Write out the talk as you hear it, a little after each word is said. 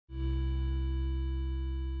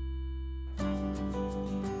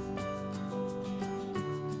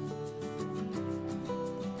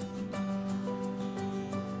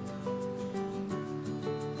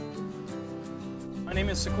name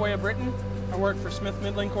is Sequoia Britton. I work for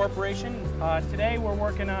Smith-Midland Corporation. Today we're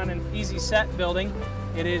working on an Easi-Set building.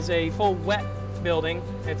 It is a full wet building.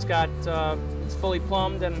 It's fully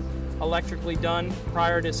plumbed and electrically done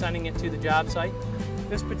prior to sending it to the job site.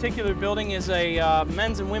 This particular building is a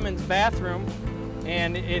men's and women's bathroom,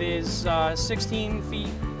 and it is 16 feet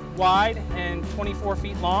wide and 24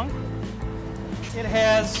 feet long. It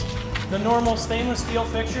has the normal stainless steel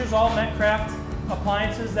fixtures, all Metcraft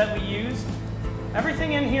appliances that we use.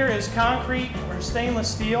 Everything in here is concrete or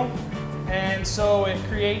stainless steel, and so it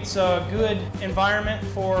creates a good environment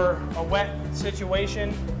for a wet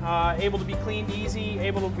situation, able to be cleaned easy,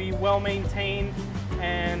 able to be well maintained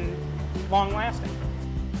and long lasting.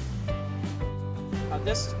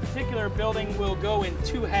 This particular building will go in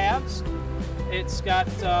two halves. It's got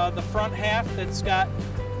the front half that's got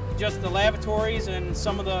just the lavatories and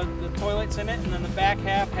some of the toilets in it, and then the back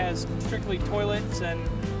half has strictly toilets and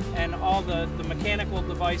all the mechanical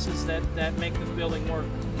devices that make this building work.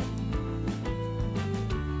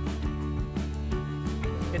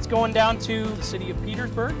 It's going down to the city of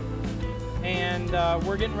Petersburg, and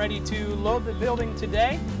we're getting ready to load the building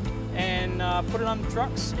today and put it on the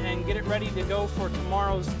trucks and get it ready to go for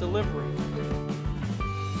tomorrow's delivery.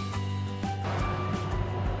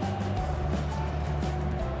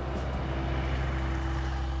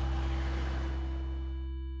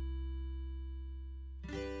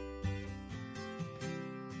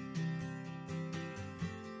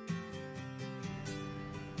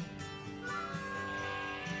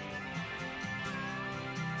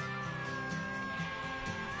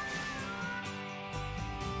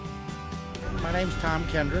 My name's Tom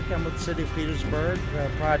Kendrick. I'm with the City of Petersburg,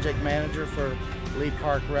 project manager for Lee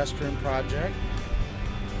Park Restroom project.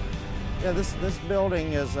 Yeah, this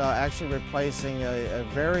building is actually replacing a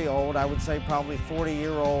very old, I would say probably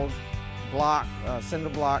 40-year-old block, cinder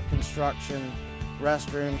block construction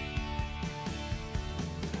restroom.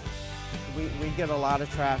 We get a lot of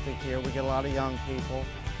traffic here. We get a lot of young people,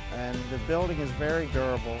 and the building is very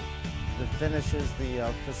durable. The finishes,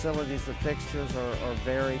 the facilities, the fixtures are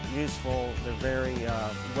very useful. They're very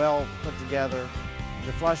well put together.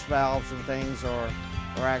 The flush valves and things are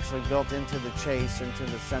actually built into the chase, into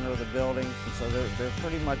the center of the building, so they're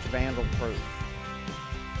pretty much vandal-proof.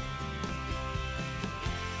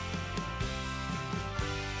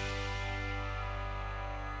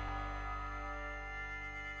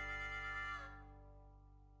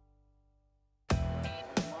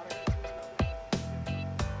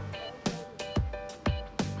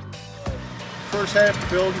 First half of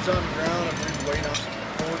the building's on the ground. I believe the weight on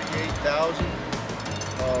 48,000.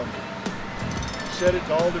 Set it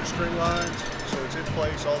to all their string lines, so it's in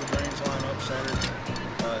place. All the drains line up center.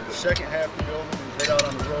 The second half of the building is head out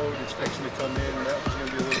on the road. It's fixing to come in. That one's going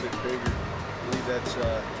to be a little bit bigger. I believe that's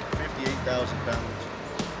 58,000 pounds.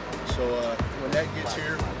 So when that gets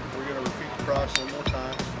here, we're going to repeat the process one more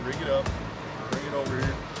time. Rig it up, bring it over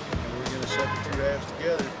here, and we're going to set the two halves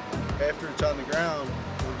together. After it's on the ground,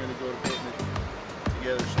 we're going to go to putting it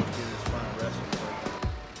together so we get its final resting place.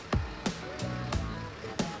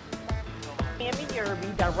 Amy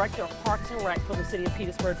Yerby, Director of Parks and Rec for the City of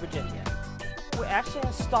Petersburg, Virginia. We're actually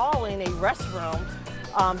installing a restroom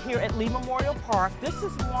here at Lee Memorial Park. This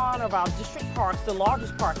is one of our district parks, the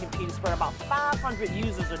largest park in Petersburg, about 500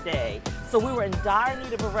 users a day. So we were in dire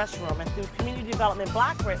need of a restroom, and through community development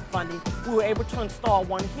block grant funding, we were able to install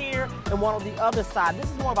one here and one on the other side. This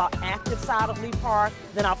is more of our active side of Lee Park,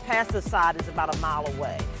 then our passive side is about a mile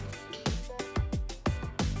away.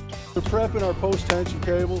 We're prepping our post-tension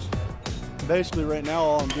cables. Basically right now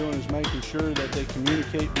all I'm doing is making sure that they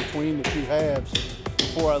communicate between the two halves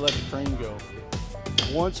before I let the crane go.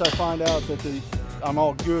 Once I find out that I'm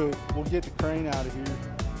all good, we'll get the crane out of here,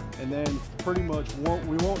 and then pretty much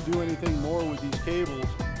we won't do anything more with these cables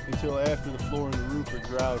until after the floor and the roof are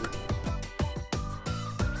grouted.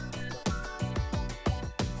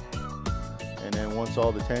 And then once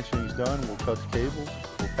all the tensioning is done, we'll cut the cables,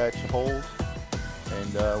 we'll patch the holes,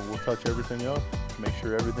 and we'll touch everything up, make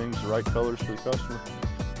sure everything's the right colors for the customer.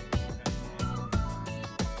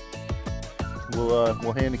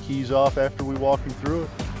 We'll hand the keys off after we walk him through it.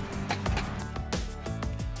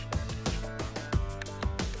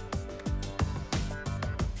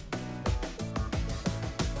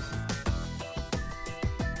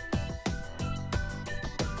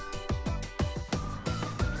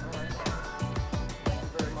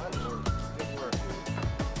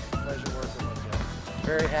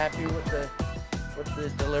 Very happy with the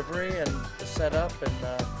delivery and the setup, and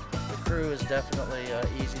the crew is definitely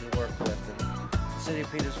easy to work with. And the City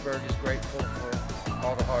of Petersburg is grateful for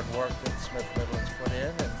all the hard work that Smith-Midland's put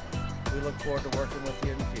in, and we look forward to working with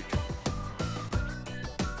you in the future.